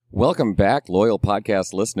Welcome back, loyal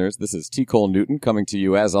podcast listeners. This is T. Cole Newton coming to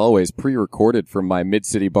you, as always, pre-recorded from my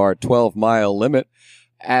Mid-City Bar 12-mile limit.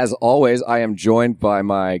 As always, I am joined by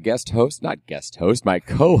my my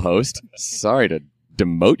co-host. Sorry to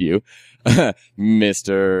demote you,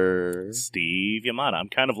 Mr. Steve Yamada. I'm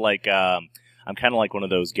kind of like one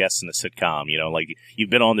of those guests in a sitcom, you know, like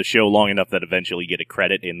you've been on the show long enough that eventually you get a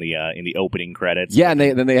credit in the opening credits. Yeah, and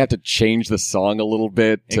then they have to change the song a little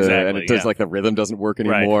bit, Exactly, and it does like the rhythm doesn't work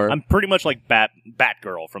anymore. Right. I'm pretty much like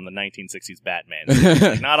Batgirl from the 1960s Batman.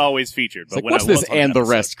 Like, not always featured, but It's like, when what's I was this on and an the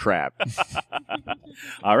episode. rest crap?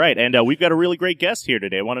 All right, and we've got a really great guest here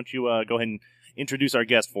today. Why don't you go ahead and introduce our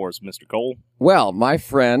guest for us, Mr. Cole? Well, my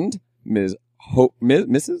friend, Ms. Hope,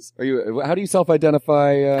 Mrs. Are you? How do you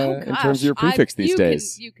self-identify in terms of your prefix these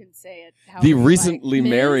days? You can say it. The recently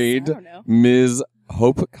Ms. married I don't know. Ms.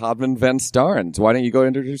 Hope Codman Van Starens. Why don't you go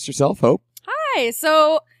introduce yourself, Hope? Hi.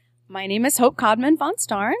 So my name is Hope Codman von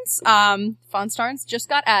Starnes. Von Starnes just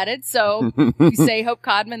got added, so if you say Hope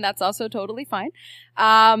Codman, that's also totally fine.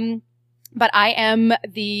 But I am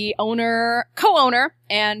the co-owner,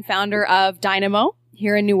 and founder of Dynamo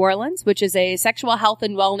here in New Orleans, which is a sexual health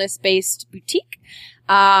and wellness based boutique.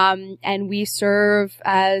 And we serve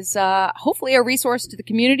as, hopefully a resource to the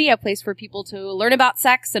community, a place for people to learn about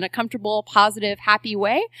sex in a comfortable, positive, happy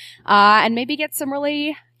way, and maybe get some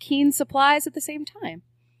really keen supplies at the same time.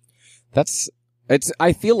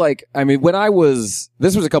 I feel like, I mean,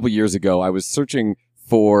 this was a couple years ago, I was searching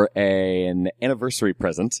for an anniversary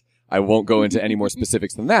present. I won't go into any more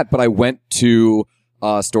specifics than that, but I went to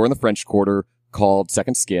a store in the French Quarter called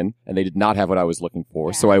Second Skin, and they did not have what I was looking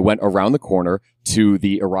for. Yeah. So I went around the corner to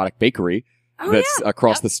the Erotic Bakery that's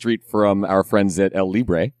across the street from our friends at El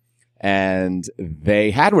Libre, and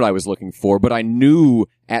they had what I was looking for, but I knew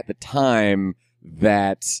at the time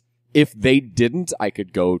that if they didn't, I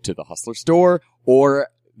could go to the Hustler store or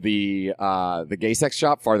the gay sex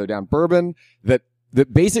shop farther down Bourbon, that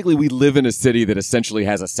basically we live in a city that essentially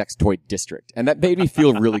has a sex toy district. And that made me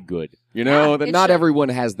feel really good. You know, that not everyone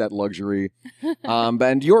has that luxury.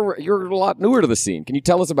 And you're a lot newer to the scene. Can you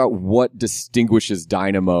tell us about what distinguishes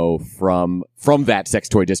Dynamo from that sex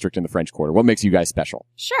toy district in the French Quarter? What makes you guys special?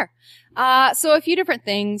 Sure. So a few different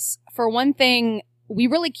things. For one thing, we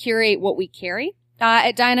really curate what we carry.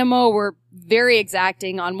 At Dynamo, we're very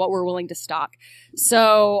exacting on what we're willing to stock.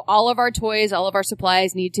 So all of our toys, all of our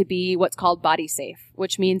supplies need to be what's called body safe,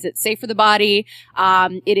 which means it's safe for the body.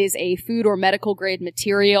 It is a food or medical grade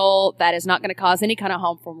material that is not going to cause any kind of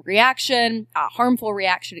harmful reaction. It's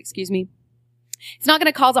not going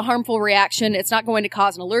to cause a harmful reaction. It's not going to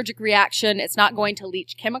cause an allergic reaction. It's not going to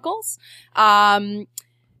leach chemicals. Sex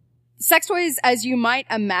toys, as you might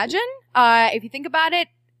imagine, if you think about it,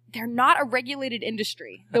 they're not a regulated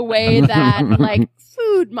industry the way that like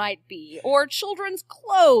food might be, or children's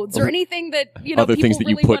clothes, or anything that, you know, other things that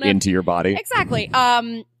really you put into your body. Exactly.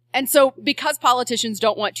 And so because politicians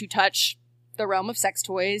don't want to touch the realm of sex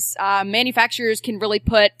toys, manufacturers can really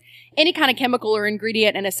put any kind of chemical or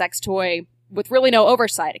ingredient in a sex toy with really no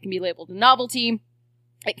oversight. It can be labeled a novelty.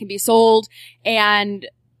 It can be sold, and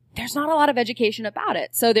there's not a lot of education about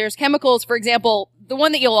it. So there's chemicals, for example, the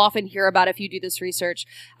one that you'll often hear about if you do this research,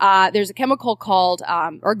 there's a chemical called,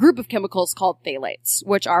 or a group of chemicals called phthalates,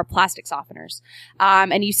 which are plastic softeners.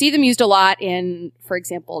 And you see them used a lot in, for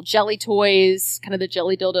example, jelly toys, kind of the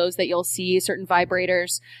jelly dildos that you'll see, certain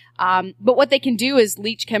vibrators. But what they can do is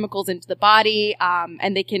leach chemicals into the body,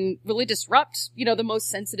 and they can really disrupt, you know, the most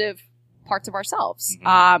sensitive parts of ourselves.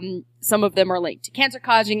 Some of them are linked to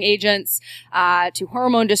cancer-causing agents, to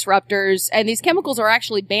hormone disruptors, and these chemicals are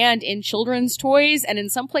actually banned in children's toys and in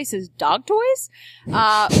some places dog toys.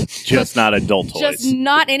 Just not adult toys. Just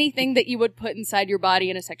not anything that you would put inside your body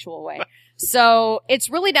in a sexual way. So it's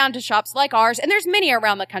really down to shops like ours, and there's many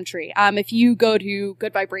around the country. If you go to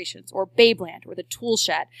Good Vibrations or Babeland or the Tool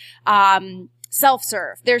Shed,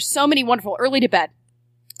 Self-Serve, there's so many wonderful Early to Bed.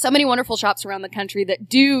 So many wonderful shops around the country that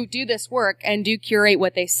do this work and do curate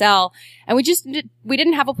what they sell. And we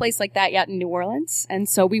didn't have a place like that yet in New Orleans. And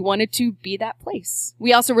so we wanted to be that place.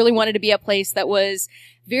 We also really wanted to be a place that was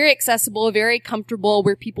very accessible, very comfortable,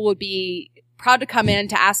 where people would be proud to come in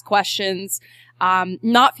to ask questions,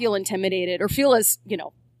 not feel intimidated, or feel as, you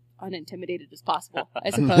know, unintimidated as possible, I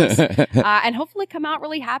suppose. And hopefully come out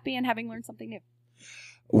really happy and having learned something new.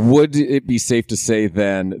 Would it be safe to say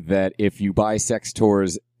then that if you buy sex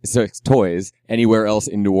toys anywhere else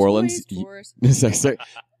in New Orleans,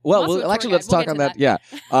 well, actually, let's talk on that. Yeah.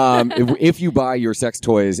 If you buy your sex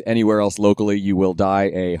toys anywhere else locally, you will die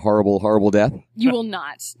a horrible, horrible death? You will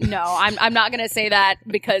not. No, I'm not going to say that,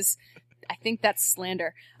 because I think that's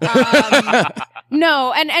slander.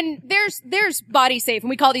 No, and there's body safe, and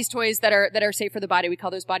we call these toys that are safe for the body. We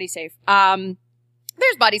call those body safe.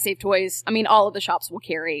 There's body safe toys. I mean, all of the shops will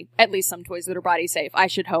carry at least some toys that are body safe. I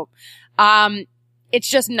should hope. It's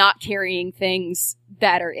just not carrying things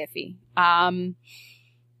that are iffy.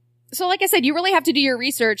 So like I said, you really have to do your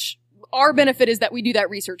research. Our benefit is that we do that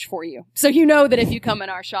research for you. So you know that if you come in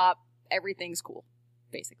our shop, everything's cool,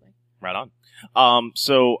 basically. Right on.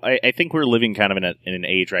 So I think we're living kind of in an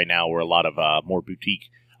age right now where a lot of more boutique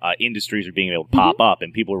industries are being able to pop up,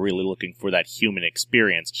 and people are really looking for that human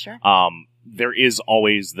experience. Sure. There is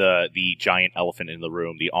always the giant elephant in the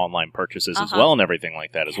room, the online purchases as well, and everything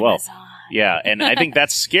like that as well. Yeah, and I think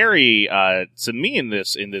that's scary to me in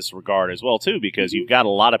this regard as well too, because you've got a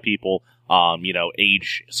lot of people.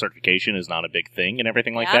 Age certification is not a big thing and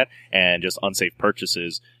everything like that. And just unsafe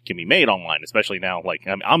purchases can be made online, especially now. Like,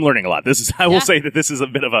 I'm learning a lot. I will say that this is a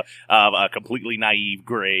bit of a completely naive,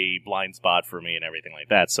 gray, blind spot for me and everything like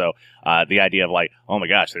that. So, the idea of like, oh my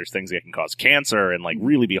gosh, there's things that can cause cancer and like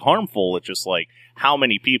really be harmful. It's just like, how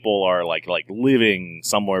many people are like living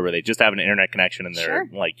somewhere where they just have an internet connection and they're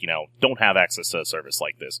don't have access to a service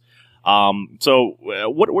like this. So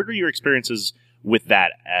what are your experiences with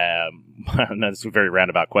that? That's a very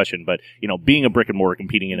roundabout question, but being a brick and mortar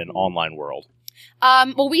competing in an online world.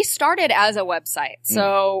 Well, we started as a website.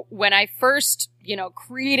 So when I first,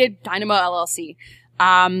 created Dynamo LLC,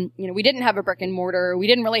 we didn't have a brick and mortar. We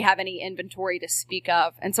didn't really have any inventory to speak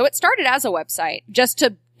of. And so it started as a website just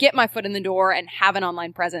to get my foot in the door and have an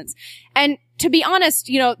online presence. And to be honest,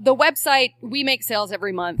 the website, we make sales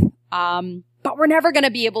every month. But we're never going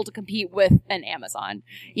to be able to compete with an Amazon.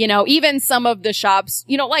 Even some of the shops,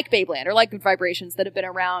 like Babeland or like Good Vibrations that have been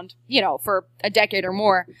around, for a decade or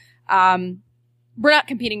more. We're not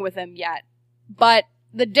competing with them yet. But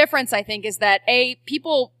the difference, I think, is that a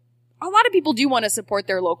lot of people do want to support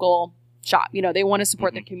their local shop. They want to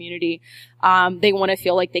support their community. They want to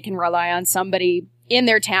feel like they can rely on somebody in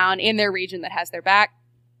their town, in their region that has their back.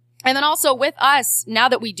 And then also with us, now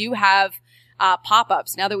that we do have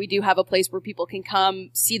pop-ups, now that we do have a place where people can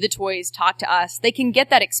come, see the toys, talk to us, they can get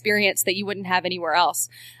that experience that you wouldn't have anywhere else.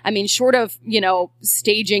 I mean, short of,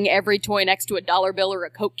 staging every toy next to a dollar bill or a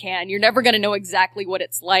Coke can, you're never going to know exactly what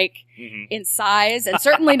it's like in size and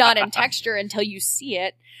certainly not in texture until you see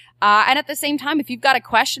it. And at the same time, if you've got a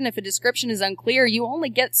question, if a description is unclear, you only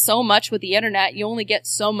get so much with the internet. You only get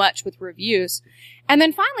so much with reviews. And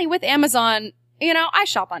then finally with Amazon, I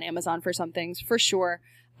shop on Amazon for some things, for sure.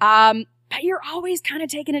 But you're always kind of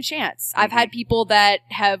taking a chance. I've had people that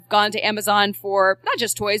have gone to Amazon for not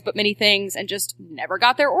just toys, but many things and just never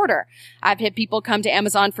got their order. I've had people come to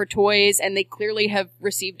Amazon for toys and they clearly have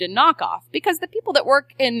received a knockoff because the people that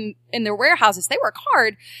work in their warehouses, they work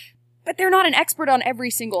hard, but they're not an expert on every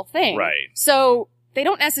single thing. Right. So they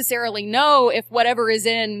don't necessarily know if whatever is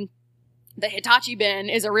in the Hitachi bin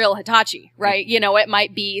is a real Hitachi, right? It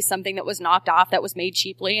might be something that was knocked off that was made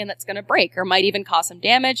cheaply and that's going to break or might even cause some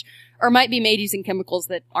damage or might be made using chemicals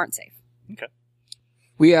that aren't safe. Okay.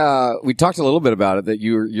 We talked a little bit about it, that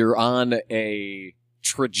you're on a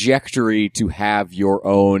trajectory to have your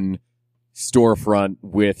own storefront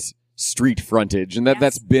with street frontage, and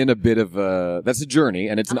that's been a bit of that's a journey,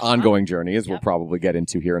 and it's an ongoing journey, as we'll probably get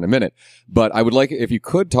into here in a minute. But I would like, if you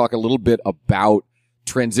could, talk a little bit about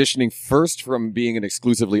transitioning first from being an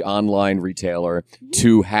exclusively online retailer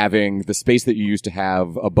to having the space that you used to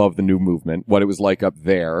have above the new movement, what it was like up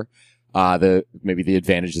there, maybe the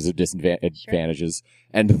advantages or disadvantages,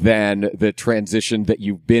 and then the transition that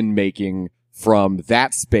you've been making from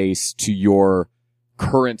that space to your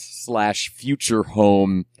current/future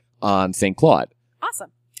home on St. Claude.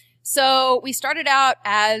 Awesome. So we started out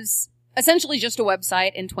as essentially just a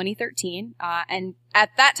website in 2013. And at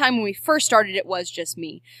that time when we first started, it was just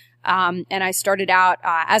me. And I started out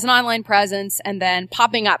as an online presence and then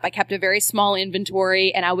popping up. I kept a very small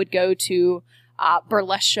inventory and I would go to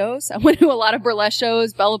burlesque shows. I went to a lot of burlesque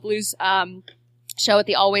shows, Bella Blues show at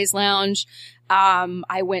the Always Lounge.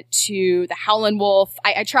 I went to the Howlin' Wolf.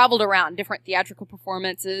 I traveled around different theatrical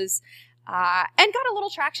performances. And got a little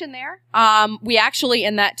traction there. We actually,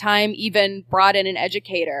 in that time, even brought in an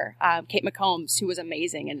educator, Kate McCombs, who was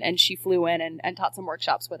amazing, and she flew in and taught some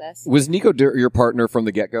workshops with us. Was Nico your partner from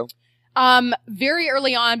the get-go? Very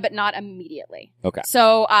early on, but not immediately. Okay.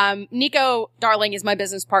 So, Nico Darling is my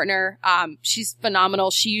business partner. She's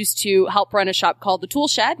phenomenal. She used to help run a shop called The Tool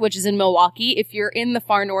Shed, which is in Milwaukee. If you're in the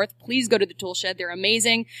far north, please go to The Tool Shed. They're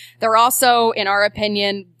amazing. They're also, in our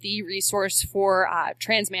opinion, the resource for,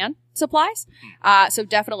 Transman supplies. So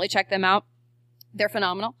definitely check them out. They're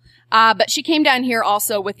phenomenal. But she came down here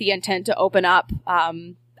also with the intent to open up,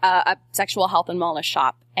 a sexual health and wellness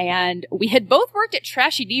shop. And we had both worked at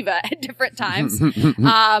Trashy Diva at different times.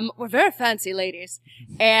 We're very fancy ladies.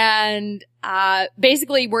 And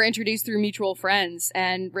basically we're introduced through mutual friends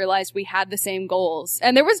and realized we had the same goals.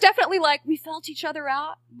 And there was definitely like, we felt each other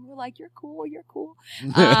out. We were like, you're cool, you're cool.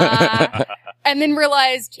 And then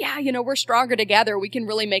realized, yeah, you know, we're stronger together. We can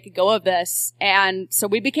really make a go of this. And so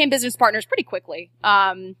we became business partners pretty quickly.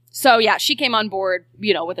 So yeah, she came on board,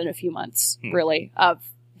 you know, within a few months, really, of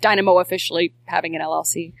Dynamo officially having an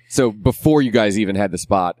LLC. So before you guys even had the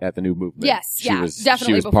spot at the New Movement. Yes,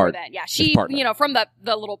 definitely before then. Yeah, she, you know, from the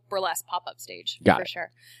little burlesque pop-up stage, for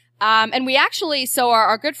sure. And we actually, so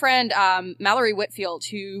our good friend, Mallory Whitfield,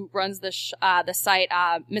 who runs the site,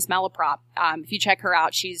 Miss Malaprop, if you check her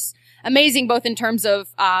out, she's amazing both in terms of,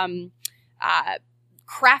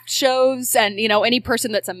 craft shows and, you know, any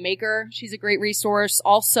person that's a maker, she's a great resource.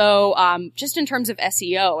 Also, just in terms of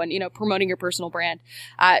SEO and, you know, promoting your personal brand.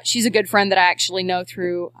 She's a good friend that I actually know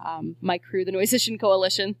through, my crew, the Noisician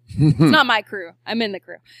Coalition. It's not my crew. I'm in the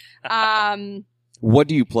crew. What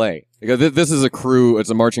do you play? Because this is a crew, it's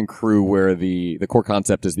a marching crew where the core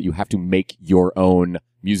concept is that you have to make your own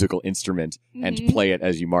musical instrument and play it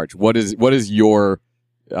as you march. What is your,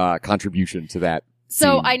 contribution to that?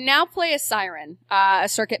 So I now play a siren, a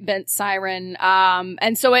circuit bent siren.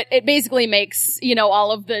 And so it basically makes, you know,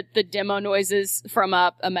 all of the demo noises from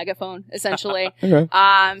a megaphone, essentially. Okay.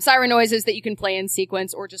 Siren noises that you can play in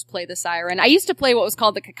sequence or just play the siren. I used to play what was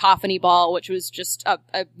called the cacophony ball, which was just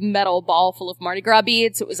a metal ball full of Mardi Gras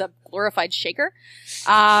beads. It was a glorified shaker.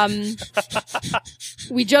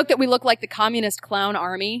 We joke that we look like the communist clown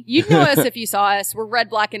army. You'd know us if you saw us. We're red,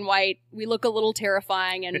 black, and white. We look a little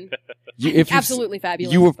terrifying and absolutely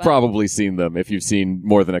fabulous. You have probably seen them if you've seen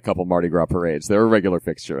more than a couple Mardi Gras parades. They're a regular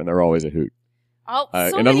fixture and they're always a hoot.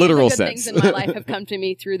 So in many a literal good sense. things in my life have come to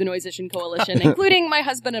me through the Noisician Coalition, including my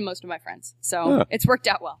husband and most of my friends. So it's worked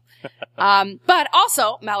out well. But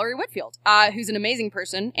also Mallory Whitfield, who's an amazing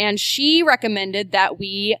person, and she recommended that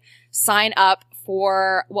we sign up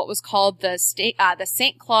for what was called the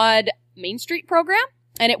St. Claude Main Street program.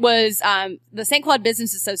 And it was, the St. Claude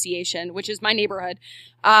Business Association, which is my neighborhood,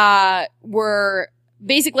 were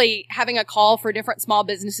basically having a call for different small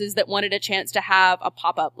businesses that wanted a chance to have a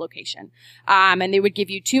pop-up location. And they would give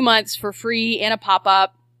you 2 months for free in a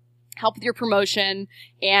pop-up, help with your promotion,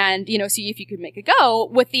 and, you know, see if you could make a go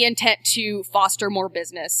with the intent to foster more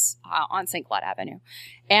business, on St. Claude Avenue.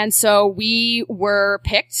 And so we were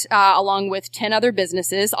picked, along with 10 other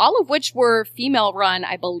businesses, all of which were female run,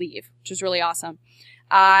 I believe, which was really awesome.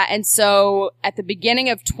 And so at the beginning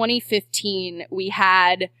of 2015, we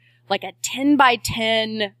had like a 10 by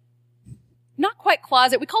 10, not quite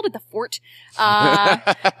closet. We called it the fort,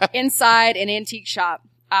 inside an antique shop,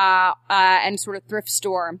 and sort of thrift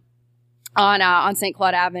store on St.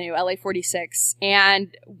 Claude Avenue, LA 46.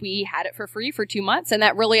 And we had it for free for 2 months. And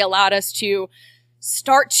that really allowed us to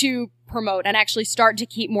start to promote and actually start to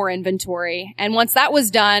keep more inventory. And once that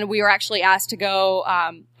was done, we were actually asked to go,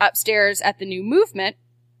 upstairs at the New Movement,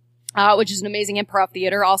 which is an amazing improv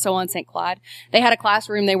theater, also on St. Claude. They had a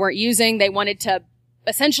classroom they weren't using. They wanted to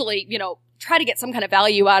essentially, you know, try to get some kind of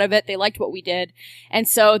value out of it. They liked what we did. And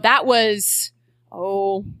so that was,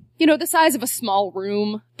 you know, the size of a small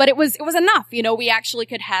room, but it was enough. You know, we actually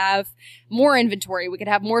could have more inventory. We could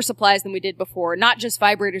have more supplies than we did before, not just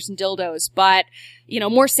vibrators and dildos, but, you know,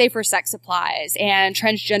 more safer sex supplies and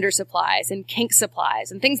transgender supplies and kink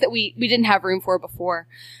supplies and things that we didn't have room for before.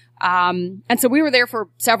 And so we were there for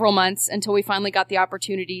several months until we finally got the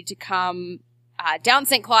opportunity to come, down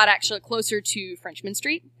St. Claude, actually closer to Frenchman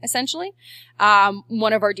Street, essentially.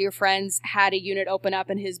 One of our dear friends had a unit open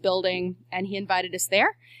up in his building and he invited us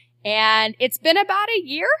there. And it's been about a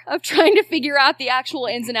year of trying to figure out the actual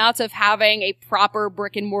ins and outs of having a proper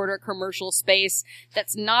brick and mortar commercial space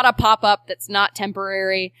that's not a pop-up, that's not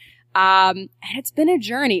temporary. And it's been a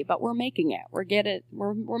journey, but we're making it.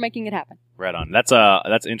 We're making it happen. Right on.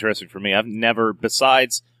 That's interesting for me. I've never,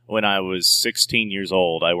 besides when I was 16 years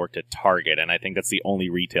old, I worked at Target, and I think that's the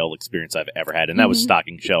only retail experience I've ever had, and that was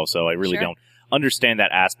stocking shelves, so I really don't understand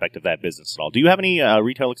that aspect of that business at all. Do you have any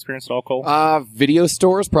retail experience at all, Cole? Video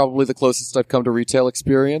stores, probably the closest I've come to retail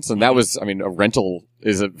experience, and that was, I mean, a rental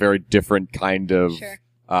is a very different kind of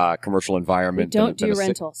commercial environment. We don't do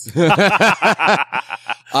rentals.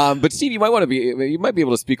 But Steve, you might be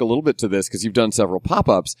able to speak a little bit to this because you've done several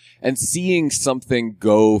pop-ups, and seeing something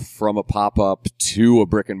go from a pop-up to a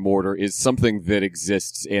brick and mortar is something that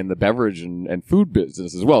exists in the beverage and food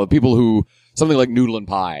business as well. The people who something like Noodle and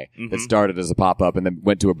Pie that started as a pop-up and then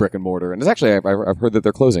went to a brick and mortar. And it's actually, I've heard that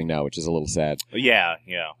they're closing now, which is a little sad. Yeah.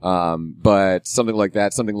 But something like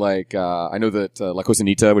that, something like, I know that La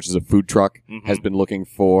Cocinita, which is a food truck, has been looking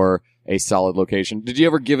for a solid location. Did you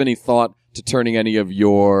ever give any thought to turning any of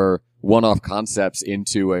your one-off concepts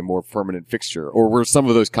into a more permanent fixture? Or were some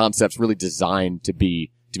of those concepts really designed to be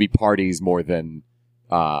parties more than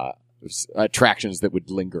attractions that would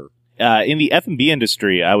linger? In the F&B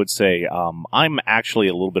industry, I would say I'm actually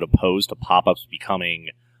a little bit opposed to pop-ups becoming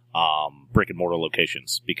brick and mortar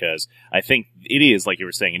locations, because I think it is, like you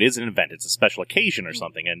were saying, it is an event. It's a special occasion or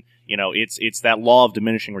something. And, it's that law of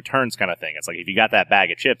diminishing returns kind of thing. It's like if you got that bag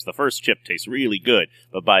of chips, the first chip tastes really good,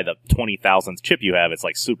 but by the 20,000th chip you have, it's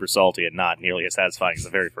like super salty and not nearly as satisfying as the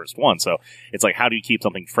very first one. So it's like, how do you keep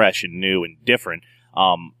something fresh and new and different?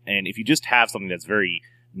 And if you just have something that's very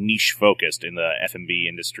niche focused in the F&B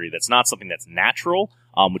industry, that's not something that's natural,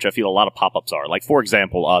 which I feel a lot of pop-ups are. Like, for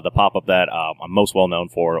example, the pop-up that I'm most well known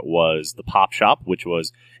for was the Pop Shop, which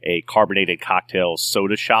was a carbonated cocktail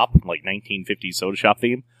soda shop, like 1950s soda shop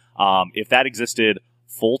theme. If that existed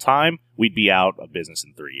full-time, we'd be out of business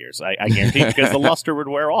in 3 years. I guarantee, because the luster would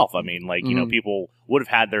wear off. I mean, like, people would have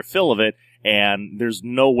had their fill of it, and there's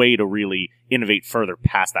no way to really innovate further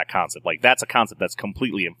past that concept. Like, that's a concept that's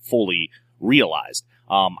completely and fully realized.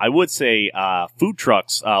 I would say food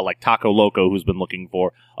trucks like Taco Loco, who's been looking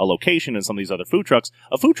for a location, and some of these other food trucks.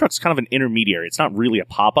 A food truck's kind of an intermediary. It's not really a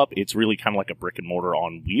pop-up. It's really kind of like a brick and mortar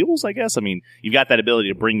on wheels, I guess. I mean, you've got that ability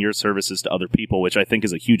to bring your services to other people, which I think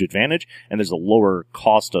is a huge advantage, and there's a lower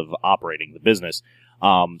cost of operating the business.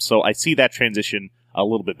 So I see that transition a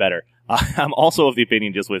little bit better. I'm also of the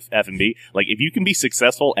opinion, just with F&B, like, if you can be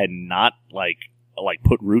successful and not like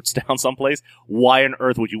put roots down someplace, why on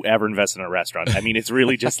earth would you ever invest in a restaurant? I mean, it's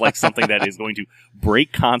really just like something that is going to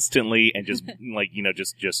break constantly and just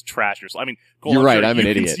just trash yourself. I mean, you're right. I'm an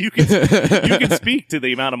idiot. You can speak to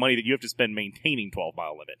the amount of money that you have to spend maintaining 12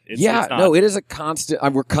 Mile Limit. It is a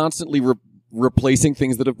constant. We're constantly replacing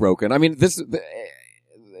things that have broken. I mean, it's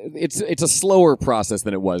a slower process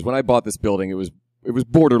than it was when I bought this building. It was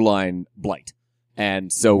borderline blight.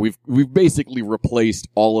 And so we've basically replaced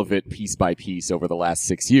all of it piece by piece over the last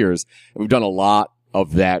 6 years. And we've done a lot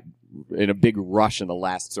of that in a big rush in the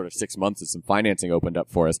last sort of 6 months as some financing opened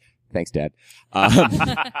up for us. Thanks, Dad. But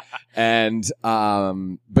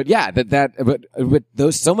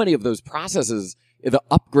so many of those processes, the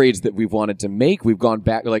upgrades that we've wanted to make, we've gone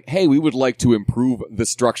back like, hey, we would like to improve the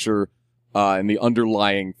structure, and the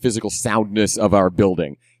underlying physical soundness of our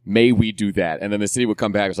building. May we do that? And then the city would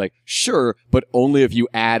come back and it's like, sure, but only if you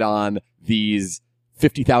add on these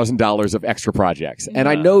 $50,000 of extra projects. And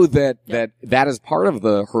I know that is part of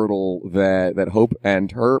the hurdle that Hope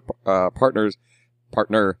and her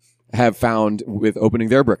partner have found with opening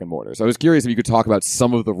their brick and mortars. I was curious if you could talk about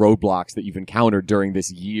some of the roadblocks that you've encountered during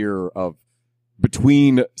this year of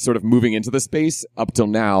between sort of moving into the space up till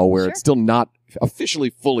now, where it's still not officially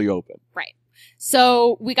fully open. Right.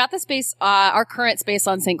 So we got the space, our current space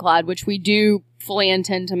on St. Claude, which we do fully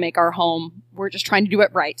intend to make our home. We're just trying to do it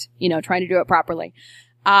right, trying to do it properly.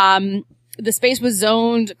 The space was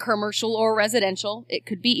zoned commercial or residential. It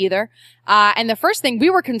could be either. And the first thing we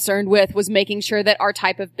were concerned with was making sure that our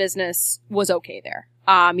type of business was okay there.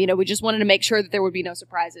 We just wanted to make sure that there would be no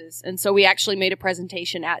surprises. And so we actually made a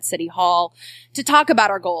presentation at City Hall to talk about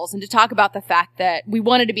our goals and to talk about the fact that we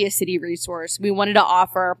wanted to be a city resource. We wanted to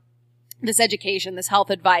offer this education, this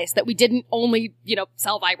health advice, that we didn't only,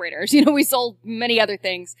 sell vibrators. We sold many other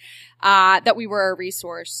things, that we were a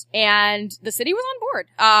resource. And the city was on board.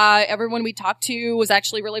 Everyone we talked to was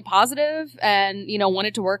actually really positive and,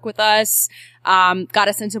 wanted to work with us, got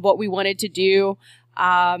a sense of what we wanted to do.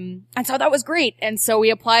 And so that was great. And so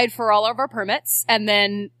we applied for all of our permits, and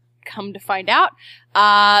then come to find out,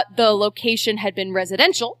 the location had been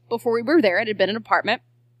residential before we were there. It had been an apartment.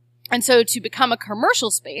 And so to become a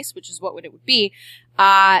commercial space, which is what it would be,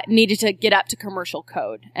 needed to get up to commercial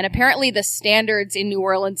code. And apparently the standards in New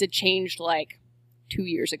Orleans had changed like 2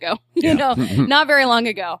 years ago, not very long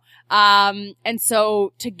ago. And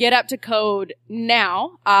so to get up to code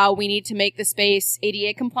now, we need to make the space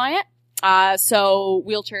ADA compliant. So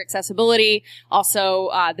wheelchair accessibility, also,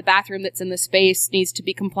 the bathroom that's in the space needs to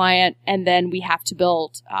be compliant. And then we have to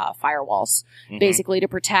build, firewalls basically to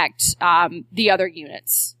protect, the other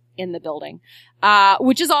units in the building,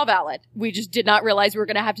 which is all valid. We just did not realize we were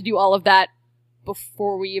going to have to do all of that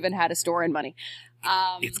before we even had a store and money.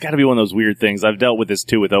 It's got to be one of those weird things. I've dealt with this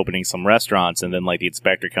too with opening some restaurants, and then like the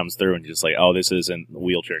inspector comes through and just like, oh, this isn't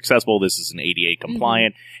wheelchair accessible. This isn't ADA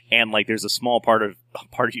compliant, and like there's a small part of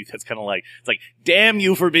you that's kind of like, it's like, damn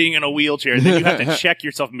you for being in a wheelchair. And then you have to check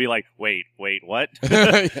yourself and be like, wait, what?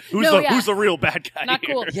 Who's the real bad guy? Not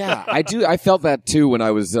here? cool. Yeah, I do. I felt that too when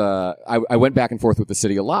I was. I went back and forth with the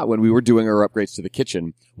city a lot when we were doing our upgrades to the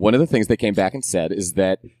kitchen. One of the things they came back and said is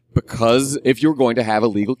that because if you're going to have a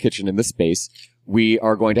legal kitchen in the space, we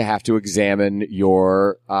are going to have to examine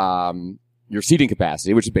your seating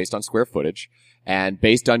capacity, which is based on square footage. And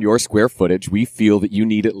based on your square footage, we feel that you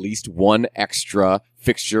need at least one extra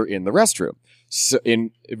fixture in the restroom. So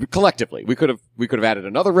collectively, we could have added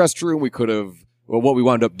another restroom. We could have, well, what we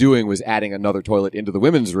wound up doing was adding another toilet into the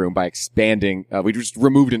women's room by expanding, we just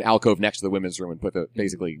removed an alcove next to the women's room and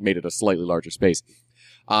basically made it a slightly larger space.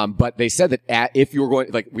 But they said that if you're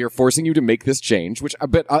going, like, we are forcing you to make this change, which,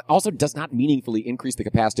 but also does not meaningfully increase the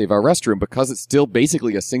capacity of our restroom because it's still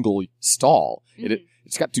basically a single stall.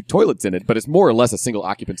 It's got 2 toilets in it, but it's more or less a single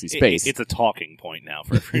occupancy space. It's a talking point now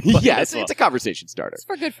for everybody. Yeah, it's a conversation starter. It's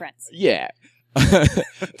for good friends. Yeah.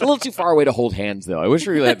 It's a little too far away to hold hands, though. I wish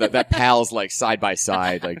we really had that pals like side by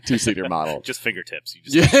side, like 2-seater model. Just fingertips.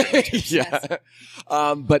 You just yeah.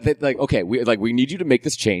 But okay, we need you to make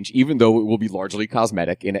this change, even though it will be largely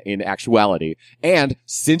cosmetic in actuality. And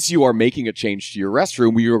since you are making a change to your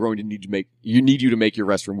restroom, we are going to need you to make your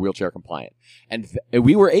restroom wheelchair compliant. And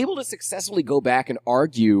we were able to successfully go back and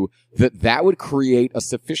argue that would create a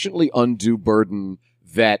sufficiently undue burden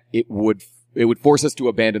that it would force us to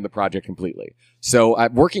abandon the project completely. So,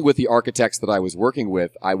 working with the architects that I was working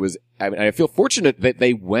with, I feel fortunate that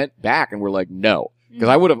they went back and were like, no.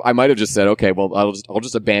 Because I might have just said, okay, well, I'll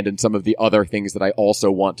just abandon some of the other things that I also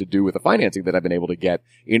want to do with the financing that I've been able to get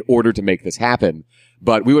in order to make this happen.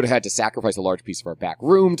 But we would have had to sacrifice a large piece of our back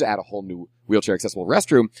room to add a whole new wheelchair accessible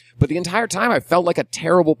restroom. But the entire time I felt like a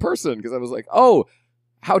terrible person because I was like, oh,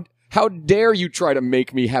 how dare you try to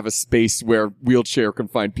make me have a space where wheelchair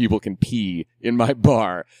confined people can pee in my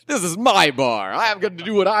bar? This is my bar. I am going to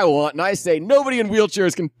do what I want, and I say nobody in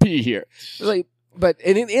wheelchairs can pee here. But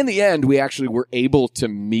in the end, we actually were able to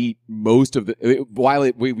meet most of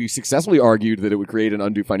we successfully argued that it would create an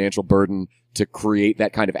undue financial burden to create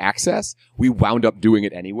that kind of access. We wound up doing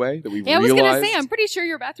it anyway. That we realized. I was going to say, I'm pretty sure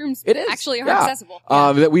your bathrooms actually are accessible.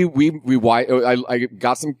 That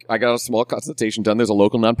I got a small consultation done. There's a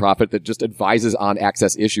local nonprofit that just advises on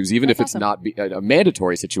access issues, even if it's not a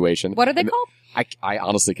mandatory situation. What are they called? I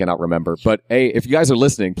honestly cannot remember. But hey, if you guys are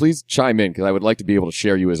listening, please chime in because I would like to be able to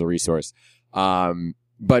share you as a resource.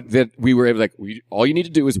 But that we were able all you need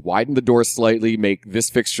to do is widen the door slightly, make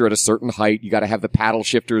this fixture at a certain height. You got to have the paddle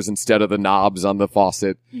shifters instead of the knobs on the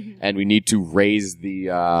faucet. Mm-hmm. And we need to raise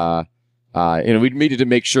the, we needed to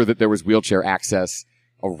make sure that there was wheelchair access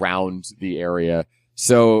around the area.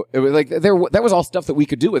 So it was like that was all stuff that we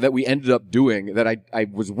could do and that we ended up doing that I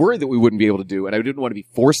was worried that we wouldn't be able to do and I didn't want to be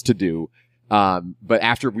forced to do. But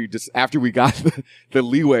after we got the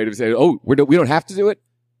leeway to say, oh, we don't have to do it.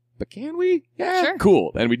 But can we? Yeah, sure.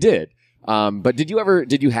 Cool. And we did. But did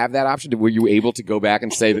you have that option? Were you able to go back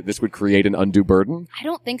and say that this would create an undue burden? I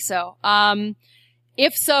don't think so.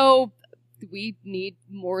 If so, we need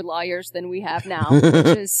more lawyers than we have now,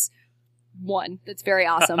 which is one. That's very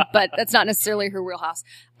awesome, but that's not necessarily her wheelhouse.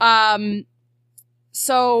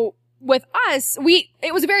 So with us,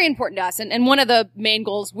 it was very important to us. And one of the main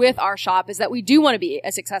goals with our shop is that we do want to be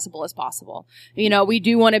as accessible as possible. We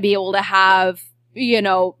do want to be able to have,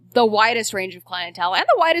 the widest range of clientele and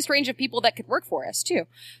the widest range of people that could work for us too.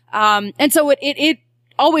 And so it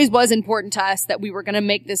always was important to us that we were going to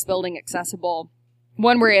make this building accessible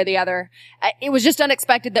one way or the other. It was just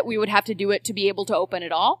unexpected that we would have to do it to be able to open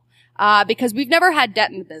it all. Because we've never had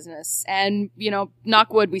debt in the business and,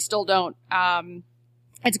 knock wood, we still don't.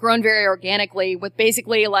 It's grown very organically with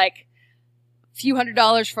basically like a few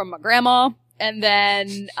 $100s from my grandma. And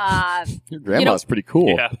then, your grandma's pretty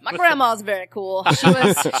cool. Yeah. My grandma's very cool.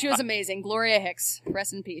 She was amazing. Gloria Hicks,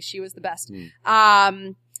 rest in peace. She was the best.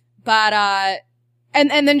 And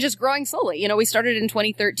then just growing slowly. We started in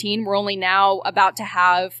 2013. We're only now about to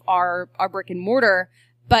have our brick and mortar,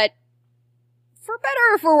 but for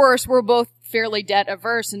better or for worse, we're both fairly debt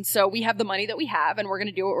averse. And so we have the money that we have and we're going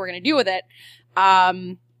to do what we're going to do with it.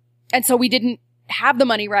 And so we didn't have the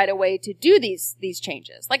money right away to do these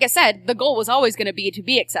changes. Like I said, the goal was always going to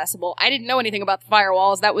be accessible. I didn't know anything about the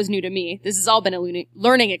firewalls. That was new to me. This has all been a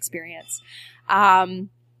learning experience.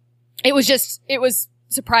 It was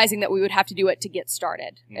surprising that we would have to do it to get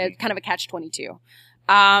started. It's kind of a catch-22.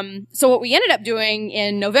 So what we ended up doing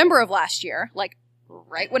in November of last year, like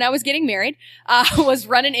right when I was getting married, was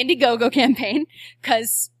run an Indiegogo campaign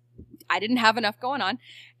because I didn't have enough going on.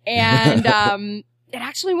 And it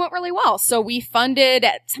actually went really well. So we funded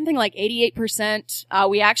at something like 88%.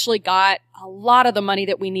 We actually got a lot of the money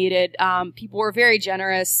that we needed. People were very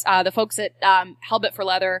generous. The folks at Helbet for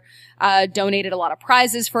Leather donated a lot of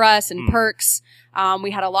prizes for us and perks.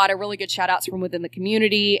 We had a lot of really good shout outs from within the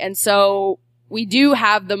community. And so we do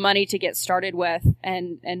have the money to get started with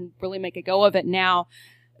and really make a go of it now.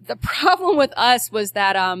 The problem with us was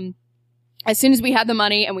that as soon as we had the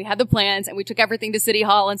money and we had the plans and we took everything to City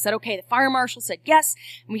Hall and said, okay, the fire marshal said yes,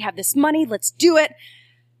 and we have this money, let's do it.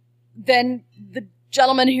 Then the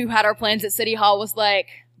gentleman who had our plans at City Hall was like,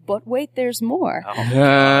 but wait, there's more.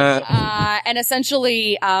 And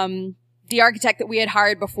essentially, the architect that we had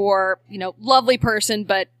hired before, lovely person,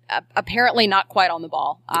 but apparently not quite on the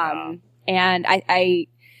ball. And I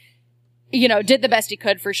did the best he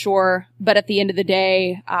could for sure, but at the end of the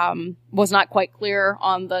day, was not quite clear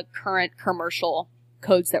on the current commercial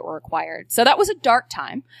codes that were required. So that was a dark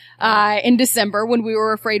time, in December when we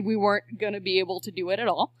were afraid we weren't going to be able to do it at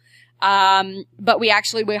all. But we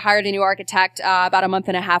hired a new architect, about a month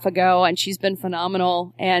and a half ago, and she's been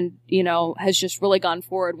phenomenal and, has just really gone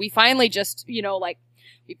forward. We finally just,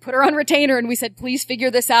 we put her on retainer and we said, please figure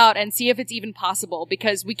this out and see if it's even possible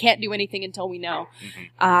because we can't do anything until we know.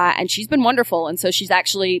 And she's been wonderful. And so she's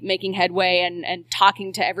actually making headway and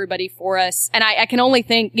talking to everybody for us. And I can only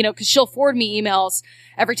think, cause she'll forward me emails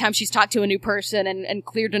every time she's talked to a new person and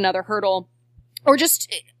cleared another hurdle, or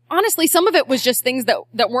just honestly, some of it was just things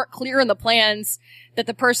that weren't clear in the plans that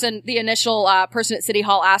the initial person at City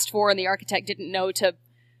Hall asked for and the architect didn't know to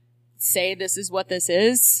say this is what this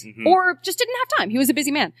is, or just didn't have time. He was a busy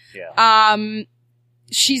man. Yeah.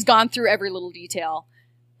 She's gone through every little detail.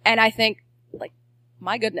 And I think,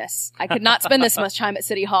 my goodness, I could not spend this much time at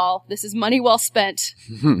City Hall. This is money well spent.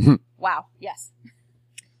 Wow. Yes.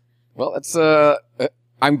 Well, it's,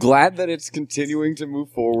 I'm glad that it's continuing to move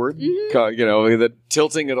forward. That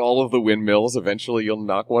tilting at all of the windmills, eventually you'll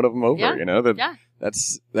knock one of them over, Yeah.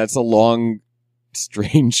 That's a long,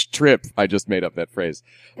 strange trip. I just made up that phrase.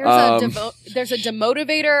 There's a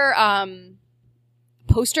demotivator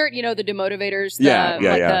poster. The demotivators.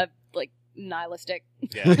 The nihilistic.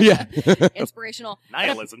 Yeah. Inspirational.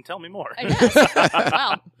 Nihilism. Tell me more.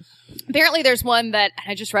 Wow. Apparently, there's one that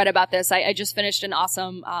I just read about this. I just finished an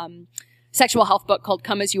awesome sexual health book called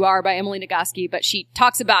Come As You Are by Emily Nagoski, but she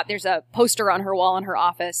talks about there's a poster on her wall in her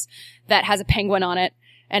office that has a penguin on it,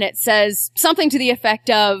 and it says something to the effect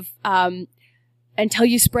of until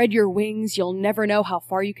you spread your wings, you'll never know how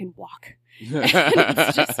far you can walk.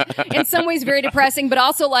 It's just, in some ways, very depressing, but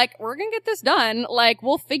also we're going to get this done.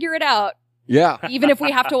 We'll figure it out. Yeah. Even if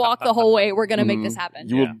we have to walk the whole way, we're going to make this happen.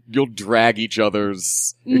 You'll drag each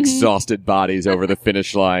other's exhausted bodies over the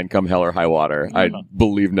finish line come hell or high water. I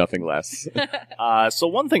believe nothing less. So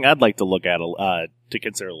one thing I'd like to look at, to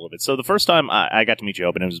consider a little bit. So the first time I got to meet you,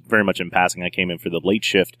 Hope, and it was very much in passing. I came in for the late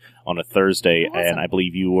shift on a Thursday, and I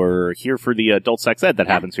believe you were here for the adult sex ed that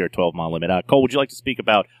happens here at 12 Mile Limit. Cole, would you like to speak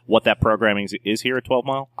about what that programming is here at 12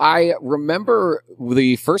 Mile? I remember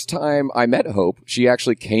the first time I met Hope, she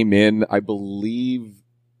actually came in, I believe,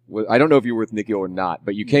 I don't know if you were with Nikki or not,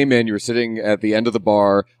 but you came in, you were sitting at the end of the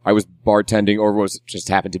bar, I was bartending, or just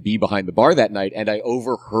happened to be behind the bar that night, and I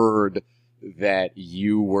overheard that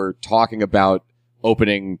you were talking about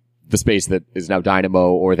opening the space that is now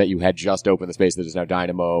Dynamo, or that you had just opened the space that is now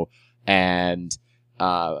Dynamo. And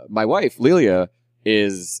my wife, Lelia,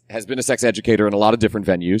 has been a sex educator in a lot of different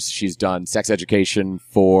venues. She's done sex education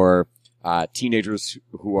for teenagers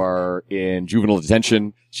who are in juvenile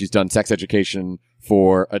detention. She's done sex education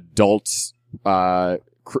for adults,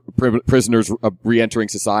 prisoners re-entering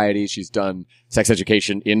society. She's done sex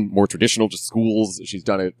education in more traditional just schools. She's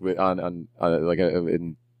done it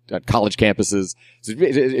in college campuses.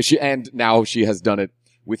 And now she has done it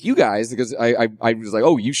with you guys because I was like,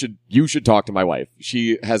 oh, you should talk to my wife.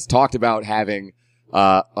 She has talked about having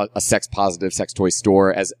a sex positive sex toy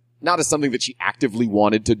store as not as something that she actively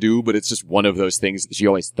wanted to do, but it's just one of those things that she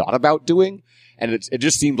always thought about doing. And it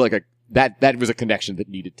just seemed like that was a connection that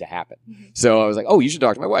needed to happen. So I was like, oh, you should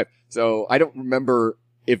talk to my wife. So I don't remember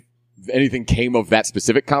if anything came of that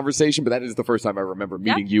specific conversation, but that is the first time I remember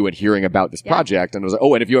meeting you and hearing about this project. And I was like,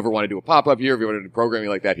 oh, and if you ever want to do a pop-up here, if you want to do programming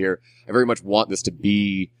like that here, I very much want this to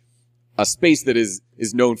be a space that is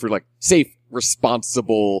known for safe,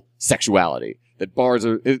 responsible sexuality. That bars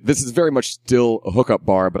this is very much still a hookup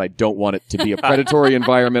bar, but I don't want it to be a predatory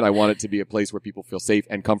environment. I want it to be a place where people feel safe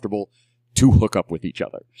and comfortable to hook up with each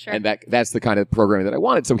other. Sure. And that's the kind of programming that I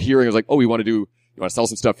wanted. So hearing, I was like, oh, you want to sell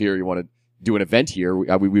some stuff here. You want to do an event here,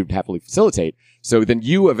 we would happily facilitate. So then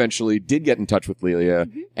you eventually did get in touch with Lelia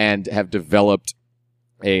and have developed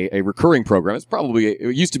a recurring program.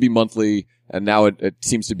 It used to be monthly, and now it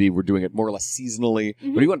seems to be we're doing it more or less seasonally.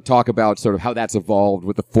 But do you want to talk about sort of how that's evolved,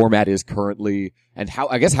 what the format is currently, and how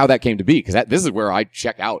that came to be? Because this is where I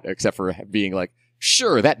check out, except for being like,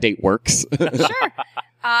 sure, that date works. Sure.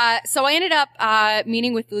 So I ended up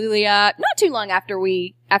meeting with Lelia not too long after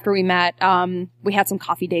we met. We had some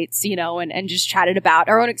coffee dates, and just chatted about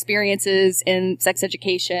our own experiences in sex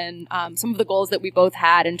education, some of the goals that we both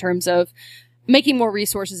had in terms of making more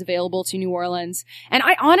resources available to New Orleans. And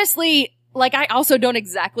I honestly, I also don't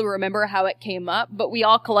exactly remember how it came up, but we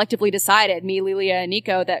all collectively decided, me, Lelia, and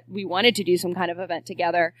Nico, that we wanted to do some kind of event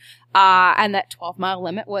together, and that 12 Mile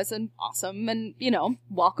Limit was an awesome and,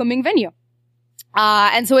 welcoming venue.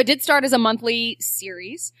 And so it did start as a monthly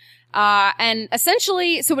series. And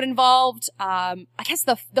essentially, so it involved, I guess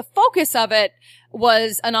the focus of it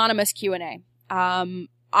was anonymous Q&A.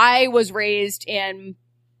 I was raised in,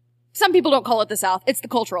 some people don't call it the South. It's the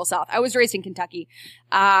cultural South. I was raised in Kentucky.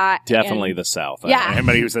 Definitely the South. Yeah.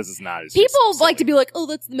 Anybody who says it's not is people like to be like, oh,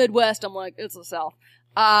 that's the Midwest. I'm like, it's the South.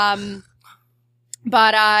 And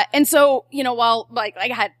so, while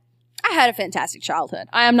I had a fantastic childhood.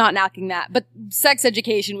 I am not knocking that, but sex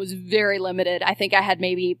education was very limited. I think I had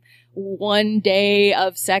maybe one day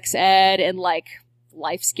of sex ed and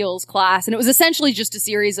life skills class. And it was essentially just a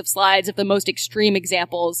series of slides of the most extreme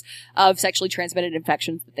examples of sexually transmitted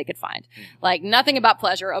infections that they could find. Nothing about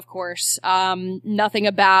pleasure, of course. Nothing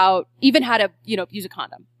about even how to, use a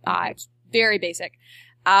condom. It's very basic.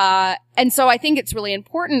 And so I think it's really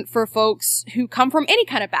important for folks who come from any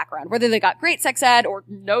kind of background, whether they got great sex ed or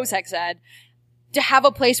no sex ed, to have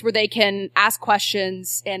a place where they can ask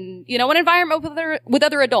questions in, an environment with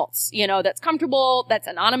other adults, that's comfortable, that's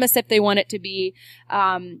anonymous if they want it to be,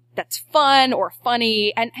 that's fun or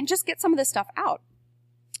funny, and just get some of this stuff out.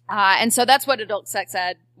 And so that's what adult sex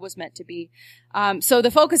ed was meant to be. So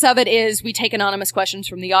the focus of it is we take anonymous questions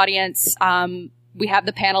from the audience. We have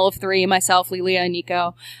the panel of three, myself, Lelia, and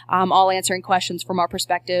Nico, all answering questions from our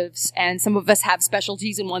perspectives. And some of us have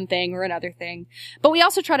specialties in one thing or another thing. But we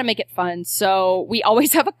also try to make it fun. So we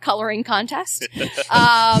always have a coloring contest.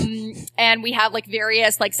 And we have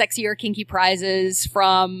various sexy or kinky prizes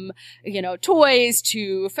from, toys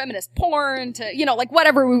to feminist porn to,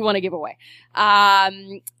 whatever we want to give away.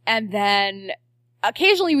 And then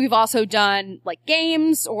occasionally we've also done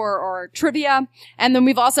games or trivia. And then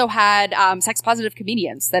we've also had, sex positive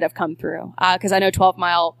comedians that have come through. Cause I know 12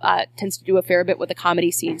 Mile, tends to do a fair bit with the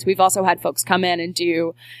comedy scenes. We've also had folks come in and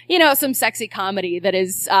do, some sexy comedy that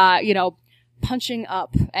is, punching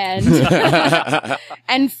up and,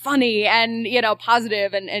 and funny and,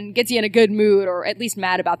 positive and gets you in a good mood or at least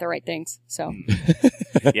mad about the right things. So.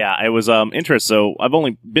 Yeah, it was, interesting. So I've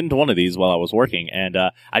only been to one of these while I was working and,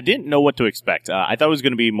 I didn't know what to expect. I thought it was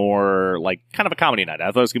going to be more kind of a comedy night.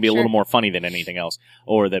 I thought it was going to be a little more funny than anything else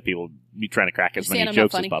or that people would be trying to crack as many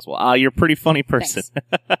jokes as possible. You're a pretty funny person.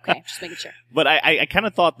 Okay, just making sure. But I kind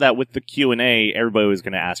of thought that with the Q&A, everybody was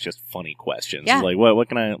going to ask just funny questions. Yeah.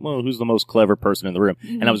 Who's the most clever person in the room?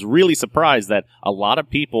 Mm-hmm. And I was really surprised that a lot of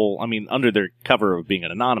people, under their cover of being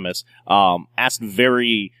an anonymous, asked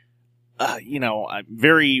very,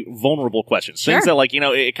 very vulnerable questions. Sure. Things that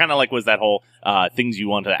it kind of was that whole, things you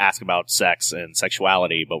want to ask about sex and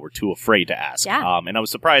sexuality, but we're too afraid to ask. Yeah. And I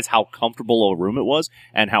was surprised how comfortable a room it was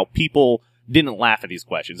and how people didn't laugh at these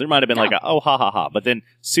questions. There might have been oh, ha, ha, ha. But then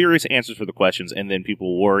serious answers for the questions, and then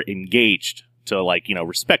people were engaged to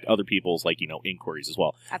respect other people's inquiries as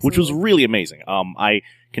well. Absolutely. Which was really amazing. I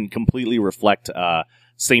can completely reflect,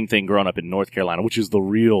 same thing growing up in North Carolina, which is the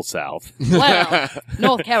real South. Well,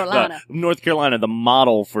 North Carolina. North Carolina, the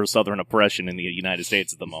model for Southern oppression in the United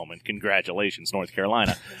States at the moment. Congratulations, North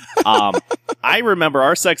Carolina. I remember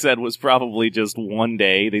our sex ed was probably just one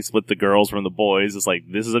day. They split the girls from the boys. It's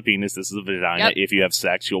this is a penis, this is a vagina. Yep. If you have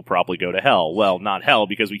sex, you'll probably go to hell. Well, not hell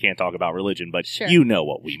because we can't talk about religion, but sure. You know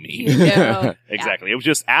what we mean. Exactly. Yeah. It was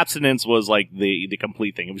just abstinence was the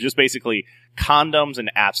complete thing. It was just basically condoms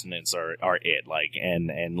and abstinence are it.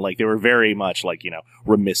 And they were very much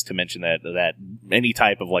remiss to mention that any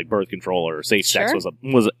type of birth control or safe sex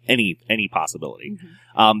was any possibility.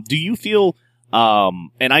 Mm-hmm. Do you feel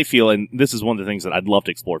and I feel, and this is one of the things that I'd love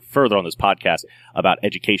to explore further on this podcast about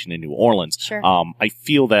education in New Orleans. Sure. I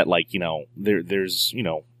feel that there's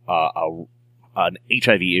an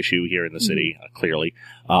HIV issue here in the city, clearly,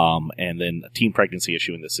 and then a teen pregnancy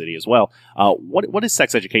issue in the city as well. What is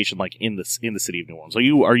sex education like in the city of New Orleans?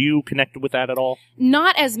 Are you connected with that at all?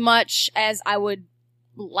 Not as much as I would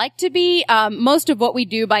like to be. Most of what we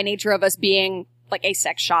do by nature of us being like a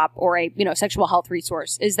sex shop or a, sexual health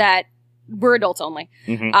resource, is that we're adults only.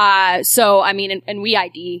 Mm-hmm. So, I mean, and we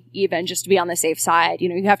ID even just to be on the safe side.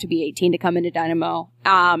 You have to be 18 to come into Dynamo.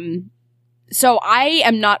 So I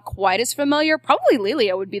am not quite as familiar. Probably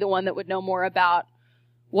Lilia would be the one that would know more about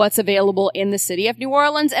what's available in the city of New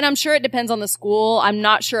Orleans. And I'm sure it depends on the school. I'm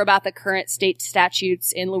not sure about the current state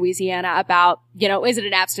statutes in Louisiana about, is it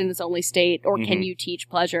an abstinence only state or can you teach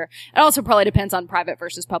pleasure? It also probably depends on private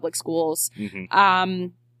versus public schools. Mm-hmm.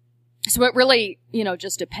 So it really,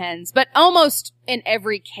 just depends. But almost in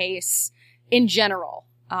every case, in general,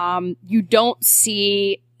 you don't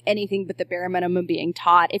see anything but the bare minimum being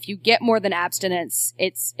taught. If you get more than abstinence,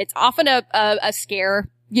 it's often a scare,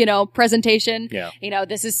 presentation. Yeah.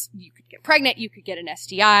 This is, you could get pregnant, you could get an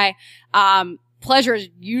STI. Pleasure is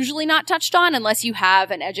usually not touched on unless you have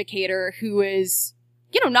an educator who is,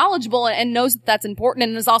 knowledgeable and knows that that's important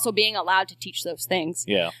and is also being allowed to teach those things.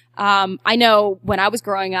 Yeah. I know when I was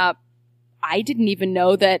growing up, I didn't even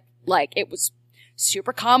know that, it was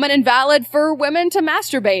super common and valid for women to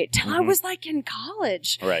masturbate till I was, in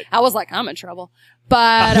college. Right. I was like, I'm in trouble.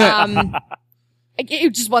 But,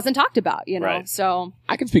 it just wasn't talked about, Right. So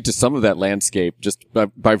I can speak to some of that landscape just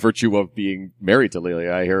by virtue of being married to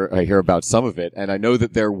Lilia. I hear about some of it, and I know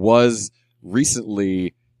that there was